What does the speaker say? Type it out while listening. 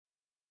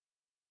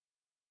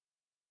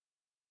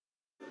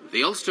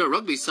The Ulster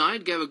rugby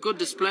side gave a good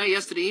display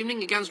yesterday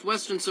evening against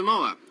Western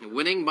Samoa,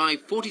 winning by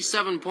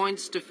 47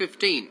 points to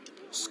 15,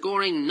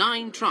 scoring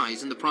 9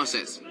 tries in the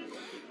process.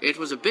 It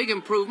was a big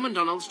improvement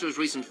on Ulster's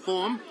recent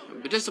form,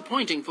 but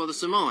disappointing for the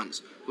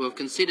Samoans, who have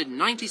conceded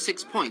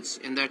 96 points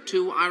in their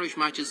 2 Irish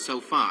matches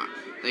so far.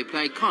 They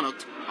play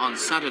Connacht on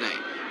Saturday.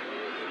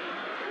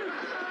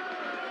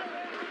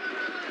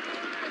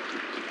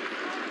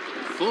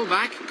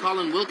 Fullback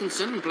Colin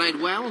Wilkinson played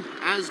well,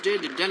 as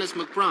did Dennis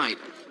McBride,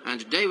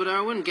 and David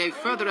Irwin gave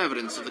further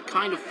evidence of the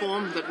kind of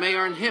form that may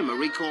earn him a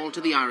recall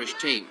to the Irish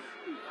team.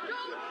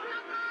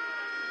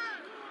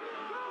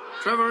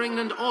 Trevor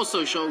England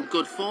also showed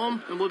good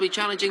form and will be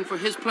challenging for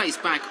his place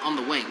back on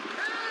the wing.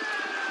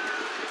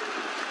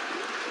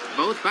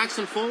 Both backs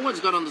and forwards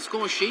got on the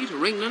score sheet.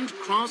 Ringland,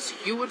 Cross,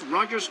 Hewitt,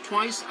 Rogers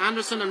twice,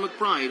 Anderson and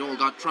McBride all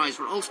got tries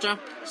for Ulster.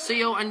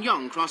 Seo and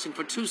Young crossing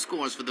for 2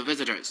 scores for the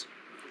visitors.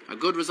 A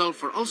good result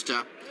for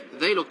Ulster.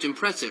 They looked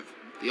impressive.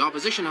 The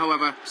opposition,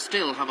 however,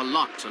 still have a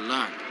lot to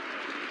learn.